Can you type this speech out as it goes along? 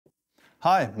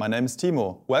Hi, my name is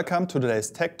Timo. Welcome to today's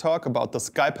tech talk about the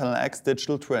SkyPanel X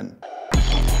digital twin.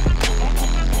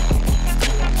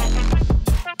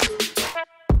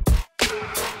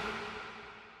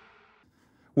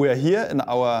 We are here in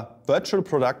our virtual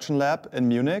production lab in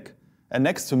Munich, and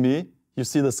next to me you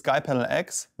see the SkyPanel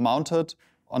X mounted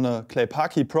on a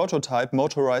ClayPaky prototype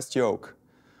motorized yoke.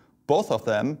 Both of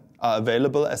them are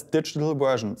available as digital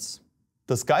versions.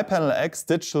 The SkyPanel X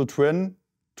digital twin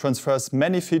transfers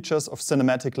many features of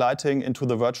cinematic lighting into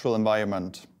the virtual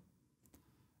environment.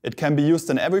 It can be used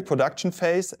in every production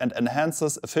phase and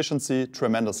enhances efficiency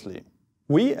tremendously.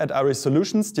 We at ARRI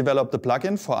Solutions developed the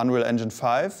plugin for Unreal Engine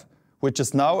 5, which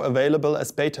is now available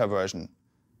as beta version.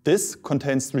 This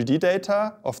contains 3D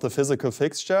data of the physical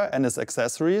fixture and its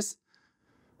accessories,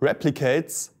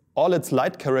 replicates all its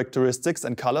light characteristics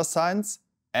and color signs,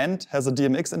 and has a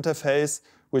DMX interface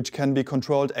which can be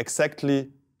controlled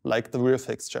exactly like the real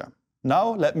fixture.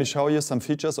 Now let me show you some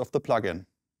features of the plugin.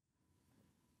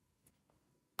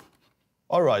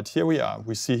 Alright, here we are.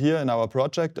 We see here in our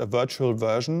project a virtual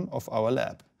version of our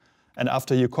lab. And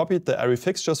after you copied the ARRI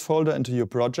fixtures folder into your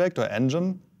project or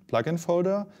engine plugin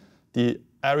folder, the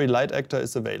ARRI light actor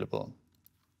is available.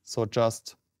 So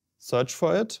just search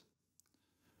for it,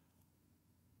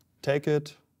 take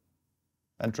it,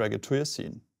 and drag it to your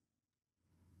scene.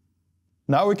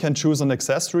 Now we can choose an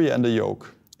accessory and a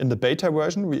yoke. In the beta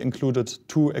version, we included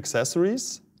 2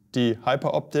 accessories, the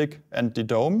hyperoptic and the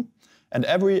dome, and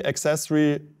every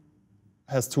accessory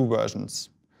has 2 versions.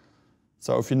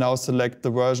 So if you now select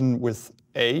the version with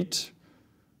 8,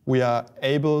 we are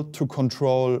able to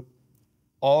control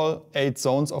all 8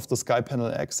 zones of the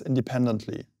SkyPanel X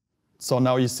independently. So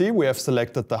now you see we have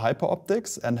selected the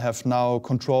hyperoptics and have now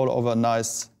control over a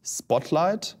nice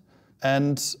spotlight.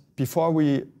 And before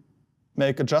we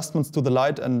make adjustments to the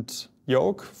light and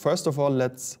yoke, first of all,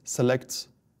 let's select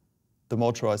the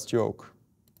motorized yoke.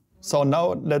 So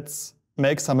now let's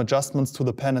make some adjustments to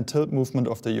the pan and tilt movement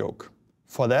of the yoke.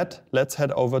 For that, let's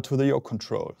head over to the yoke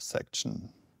control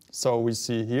section. So we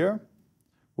see here,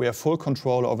 we have full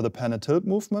control over the pan and tilt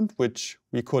movement, which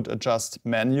we could adjust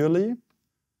manually.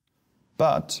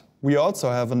 But we also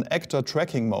have an actor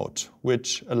tracking mode,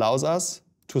 which allows us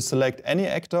to select any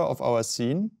actor of our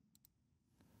scene,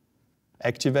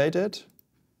 activate it,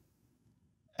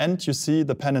 and you see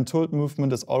the pan and tilt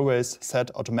movement is always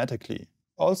set automatically,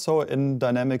 also in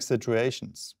dynamic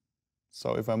situations.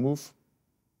 So if I move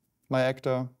my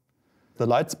actor, the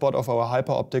light spot of our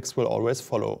hyperoptics will always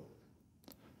follow.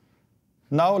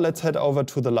 Now let's head over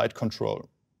to the light control.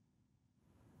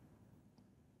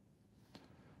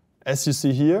 As you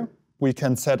see here, we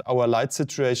can set our light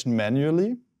situation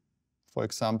manually. For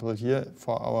example, here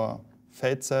for our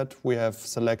fade set, we have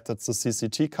selected the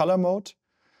CCT color mode,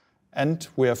 and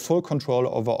we have full control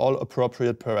over all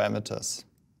appropriate parameters.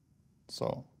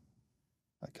 So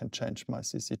I can change my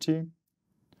CCT.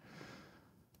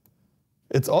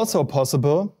 It's also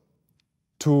possible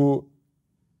to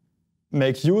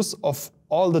make use of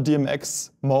all the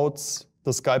DMX modes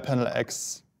the SkyPanel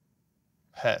X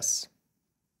has.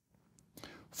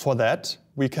 For that,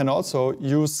 we can also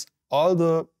use all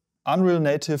the Unreal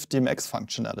Native DMX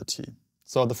functionality.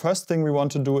 So the first thing we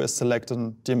want to do is select a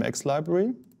DMX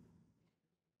library.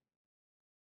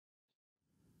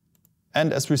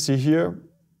 And as we see here,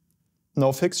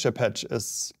 no fixture patch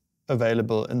is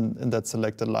available in that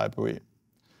selected library.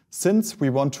 Since we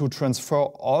want to transfer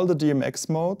all the DMX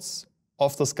modes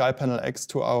of the SkyPanel X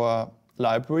to our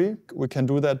library, we can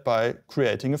do that by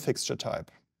creating a fixture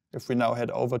type. If we now head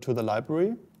over to the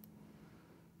library,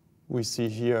 we see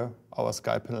here our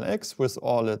SkyPanel X with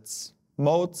all its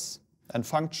modes and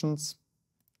functions.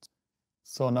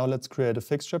 So now let's create a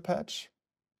fixture patch.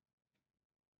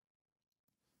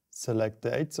 Select the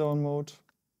 8-zone mode.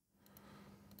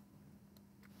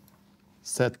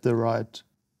 Set the right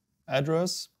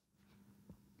address.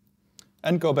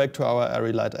 And go back to our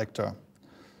ARRI light actor.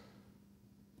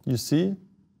 You see,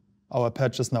 our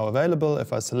patch is now available.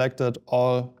 If I select it,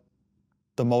 all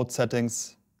the mode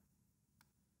settings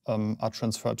are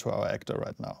transferred to our actor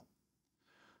right now.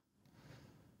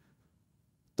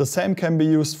 The same can be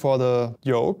used for the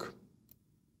yoke.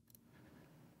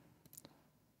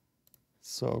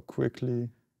 So quickly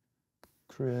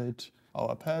create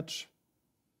our patch.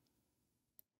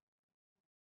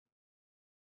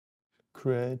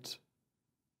 Create.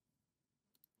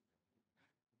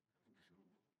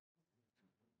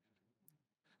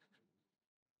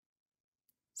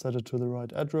 Set it to the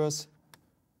right address.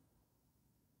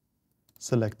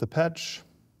 Select the patch.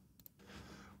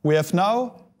 We have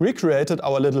now recreated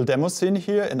our little demo scene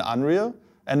here in Unreal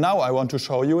And now I want to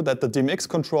show you that the DMX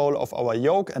control of our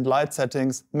yoke and light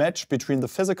settings match between the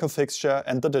physical fixture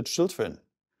and the digital twin.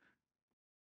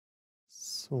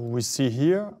 So we see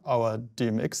here our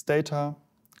DMX data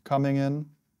coming in.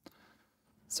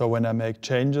 So when I make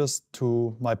changes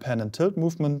to my pan and tilt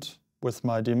movement with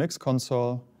my DMX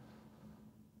console,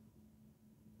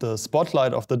 the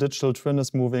spotlight of the digital twin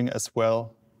is moving as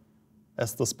well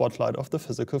as the spotlight of the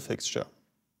physical fixture.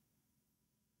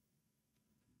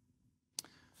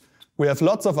 We have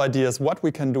lots of ideas what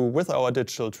we can do with our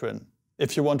digital twin.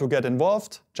 If you want to get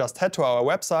involved, just head to our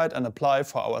website and apply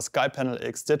for our SkyPanel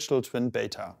X digital twin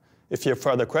beta. If you have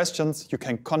further questions, you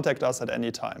can contact us at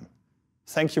any time.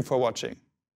 Thank you for watching.